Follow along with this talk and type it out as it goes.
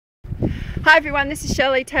Hi everyone, this is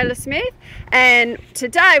Shelley Taylor-Smith, and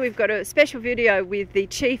today we've got a special video with the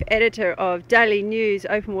Chief Editor of Daily News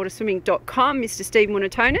OpenWaterSwimming.com, Mr. Steven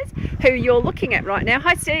Munatones, who you're looking at right now.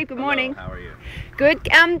 Hi Steve, good morning. Hello, how are you? Good.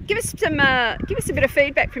 Give us a bit of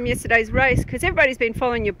feedback from yesterday's race, because everybody's been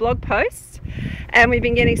following your blog posts and we've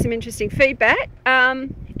been getting some interesting feedback.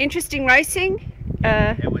 Interesting racing.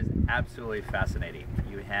 It was absolutely fascinating.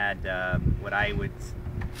 You had what I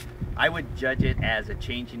would judge it as a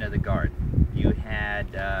changing of the guard. You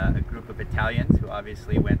had a group of Italians who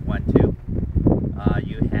obviously went 1-2.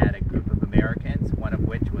 You had a group of Americans, one of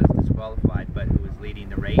which was disqualified, but who was leading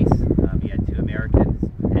the race. You had 2 Americans,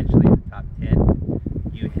 potentially in the top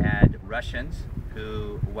 10. You had Russians,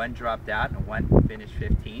 who one dropped out and one finished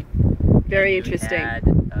 15th. Very interesting. You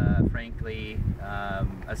had, frankly,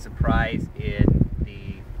 a surprise in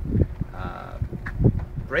the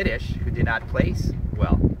British, who did not place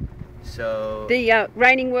well. So the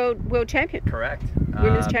reigning world champion. Correct.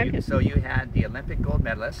 Women's champion. So you had the Olympic gold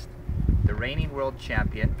medalist, the reigning world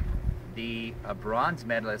champion, the bronze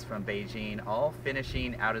medalist from Beijing, all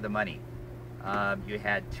finishing out of the money. You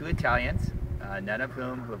had 2 Italians, none of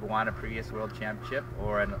whom have won a previous world championship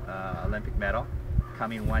or an Olympic medal,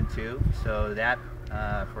 coming 1-2. So that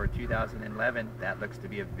for 2011, that looks to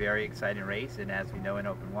be a very exciting race. And as we know, in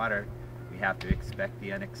open water, we have to expect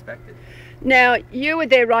the unexpected. Now, you were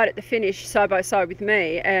there right at the finish, side by side with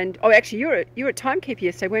me, and oh, actually, you were a timekeeper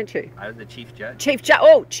yesterday, weren't you? I was the chief judge. Chief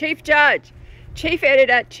judge, chief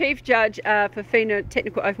editor, chief judge for FINA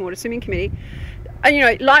Technical Open Water Swimming Committee. And you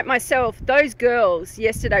know, like myself, those girls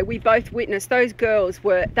yesterday, we both witnessed. Those girls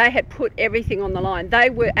they had put everything on the line. They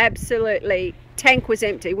were absolutely, tank was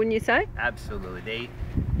empty, wouldn't you say? Absolutely.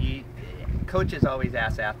 Coaches always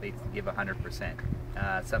ask athletes to give 100%.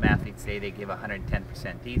 Some athletes say they give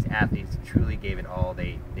 110%. These athletes truly gave it all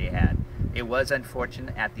they had. It was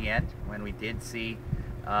unfortunate at the end when we did see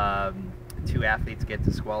 2 athletes get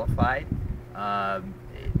disqualified.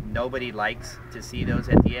 Nobody likes to see those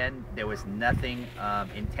at the end. There was nothing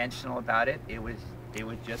intentional about it. It was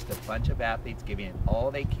just a bunch of athletes giving it all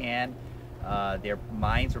they can. Their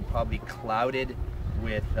minds were probably clouded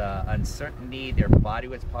with uncertainty. Their body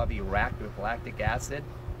was probably racked with lactic acid.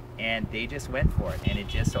 And they just went for it, and it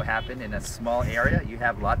just so happened in a small area you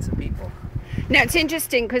have lots of people. Now it's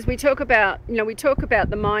interesting because we talk about the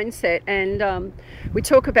mindset, and we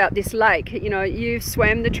talk about this lake. You know, you've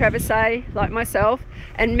swam the Traversay like myself,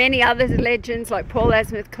 and many other legends like Paul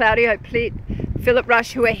Asmuth, Claudio Plitt, Philip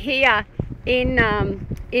Rush, who are here in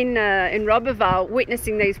Roberval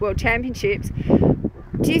witnessing these World Championships.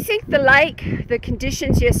 Do you think the lake, the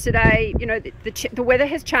conditions yesterday, you know, the weather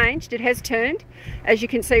has changed, it has turned, as you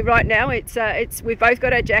can see right now. We've both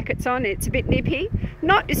got our jackets on. It's a bit nippy.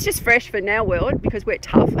 It's just fresh for now world because we're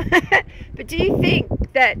tough. But do you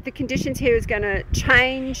think that the conditions here is going to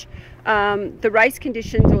change the race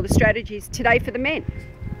conditions or the strategies today for the men?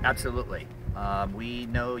 Absolutely. We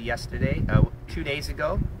know yesterday, 2 days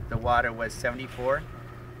ago, the water was 74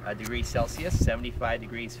 degrees Celsius, 75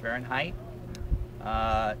 degrees Fahrenheit.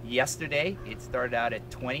 Yesterday it started out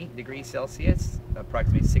at 20 degrees Celsius,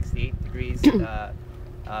 approximately 68 degrees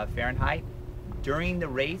Fahrenheit. During the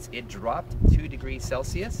race it dropped 2 degrees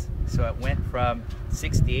Celsius, so it went from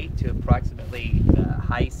 68 to approximately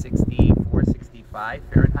high 64, 65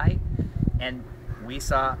 Fahrenheit. And we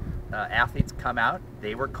saw athletes come out.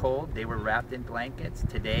 They were cold, they were wrapped in blankets.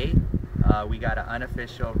 Today we got an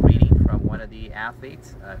unofficial reading from one of the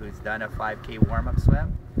athletes who's done a 5K warm-up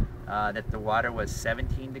swim. That the water was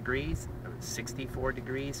 17 degrees, 64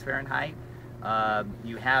 degrees Fahrenheit.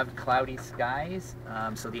 You have cloudy skies.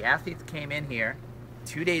 So the athletes came in here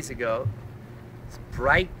 2 days ago. It's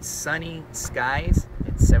bright, sunny skies.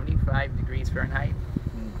 It's 75 degrees Fahrenheit,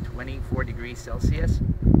 24 degrees Celsius.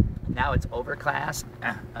 Now it's overcast,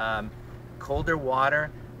 colder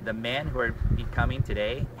water. The men who are coming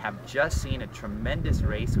today have just seen a tremendous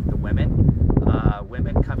race with the women.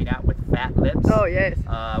 Women coming out with fat lips. Oh yes.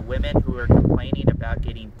 Women who are complaining about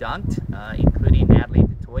getting dunked, including Natalie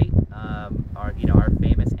Detroit, our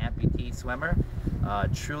famous amputee swimmer,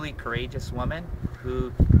 truly courageous woman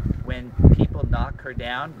who, when people knock her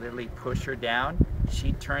down, literally push her down,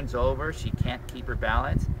 she turns over. She can't keep her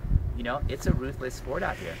balance. You know, it's a ruthless sport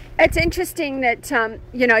out here. It's interesting that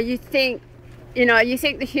you think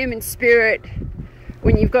the human spirit,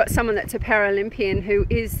 when you've got someone that's a Paralympian who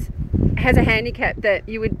has a handicap, that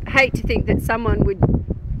you would hate to think that someone would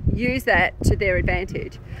use that to their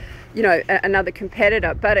advantage, you know, another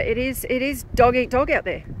competitor. But it is dog eat dog out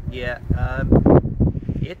there. Yeah,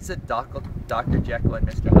 it's a Dr. Jekyll and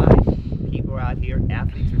Mr. Hyde. People are out here,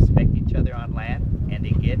 athletes respect each other on land, and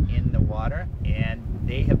they get in the water, and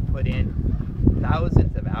they have put put in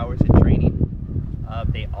thousands of hours of training.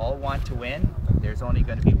 They all want to win. There's only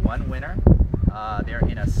going to be one winner. They're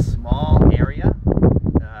in a small area.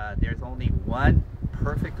 There's only one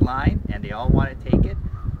perfect line, and they all want to take it.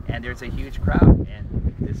 And there's a huge crowd,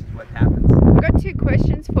 and this is what happens. I've got two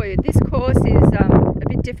questions for you. This course is a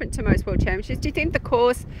bit different to most World Championships. Do you think the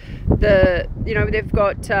course, they've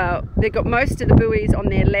got most of the buoys on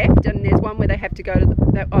their left, and there's one where they have to go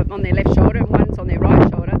to on their left shoulder, and one's on their right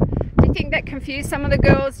shoulder. Do you think that confused some of the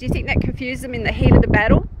girls? Do you think that confused them in the heat of the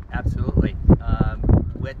battle? Absolutely.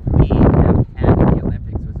 What we have had at the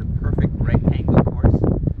Olympics was a perfect rectangle course,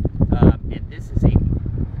 and this is a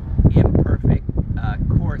imperfect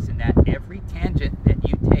course in that every tangent that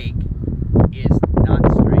you take is not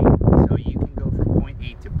straight. So you can go from point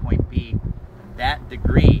A to point B. That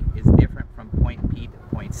degree is different from point P to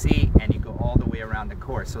point C, and you go all the way around the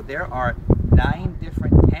course. So there are 9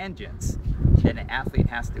 different tangents that an athlete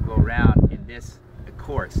has to go around in this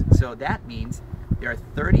course. So that means there are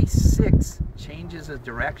 36 changes of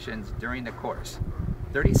directions during the course.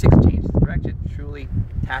 36 changes of direction truly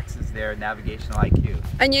taxes their navigational IQ.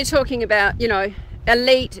 And you're talking about,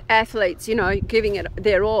 elite athletes, giving it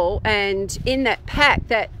their all, and in that pack,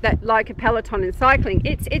 that like a peloton in cycling,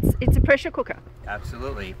 it's a pressure cooker.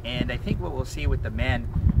 Absolutely. And I think what we'll see with the men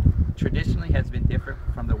traditionally has been different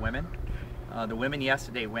from the women. The women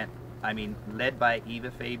yesterday went, led by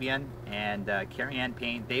Eva Fabian and Carrie Ann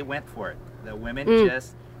Payne, they went for it. The women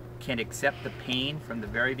just can accept the pain from the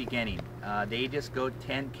very beginning. They just go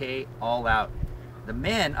 10K all out. The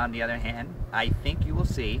men, on the other hand, I think you will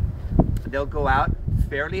see, they'll go out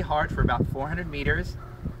fairly hard for about 400 meters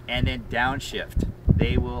and then downshift.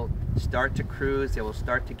 They will start to cruise, they will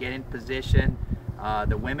start to get in position.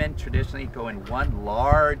 The women traditionally go in one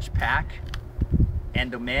large pack,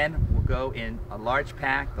 and the men will go in a large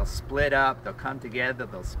pack. They'll split up, they'll come together,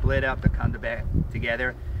 they'll split up, they'll come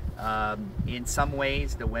together. In some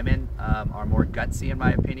ways, the women are more gutsy, in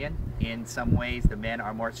my opinion. In some ways, the men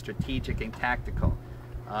are more strategic and tactical.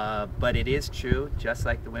 But it is true, just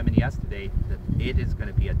like the women yesterday, that it is going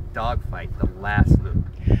to be a dogfight the last loop.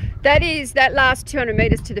 That last 200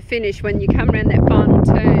 meters to the finish, when you come around that final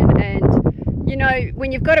turn, and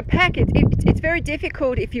when you've got a pack, it's very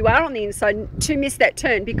difficult if you are on the inside to miss that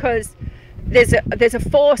turn, because there's a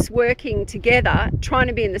force working together trying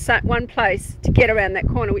to be in the one place to get around that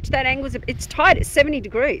corner, which that angle's it's tight, it's 70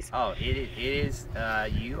 degrees. Oh, it is.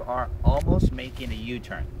 You are almost making a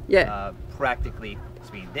U-turn. Yeah. Practically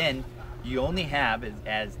speaking. Then you only have,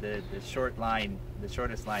 as the shortest line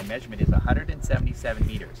measurement is 177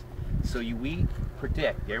 meters. So we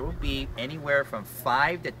predict there will be anywhere from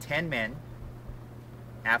 5 to 10 men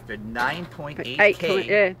after 9.8K.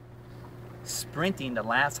 Yeah. Sprinting the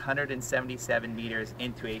last 177 meters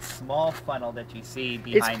into a small funnel that you see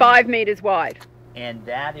behind. It's 5 meters wide. And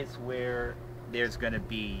that is where there's going to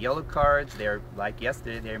be yellow cards. There, like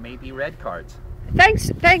yesterday, there may be red cards.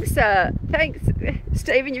 Thanks,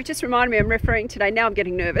 Steven. You've just reminded me I'm refereeing today. Now I'm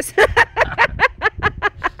getting nervous.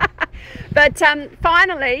 But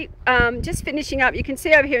finally, just finishing up, you can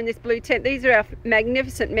see over here in this blue tent, these are our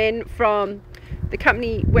magnificent men from the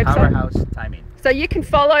company website. Powerhouse Timing. So you can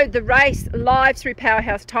follow the race live through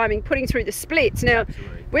Powerhouse Timing, putting through the splits. Now,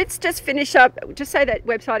 Absolutely. Let's just finish up. Just say that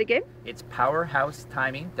website again. It's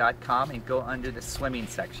powerhousetiming.com, and go under the swimming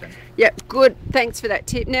section. Yeah, good. Thanks for that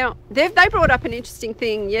tip. Now, they brought up an interesting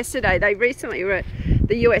thing yesterday. They recently were at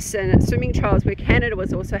the US swimming trials where Canada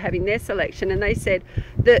was also having their selection, and they said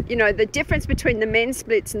that, the difference between the men's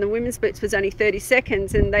splits and the women's splits was only 30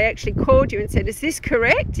 seconds, and they actually called you and said, is this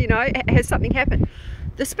correct? Has something happened?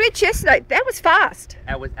 The splits yesterday, that was fast.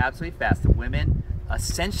 That was absolutely fast. The women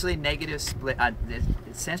essentially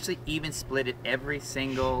essentially even split it every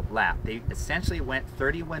single lap. They essentially went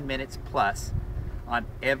 31 minutes plus on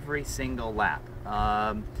every single lap.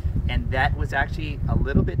 And that was actually a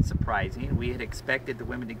little bit surprising. We had expected the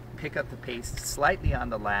women to pick up the pace slightly on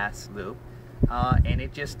the last loop. And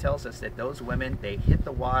it just tells us that those women, they hit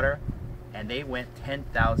the water and they went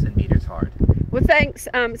 10,000 meters hard. Well, thanks,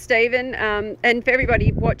 Steven. And for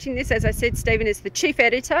everybody watching this, as I said, Steven is the chief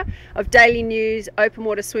editor of Daily News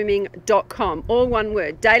OpenWaterSwimming.com. All one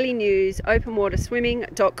word, Daily News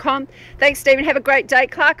OpenWaterSwimming.com. Thanks, Steven. Have a great day.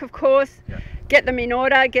 Clark, of course. Yeah. Get them in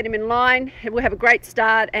order, get them in line. We'll have a great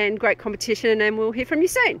start and great competition, and we'll hear from you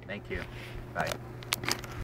soon. Thank you. Bye.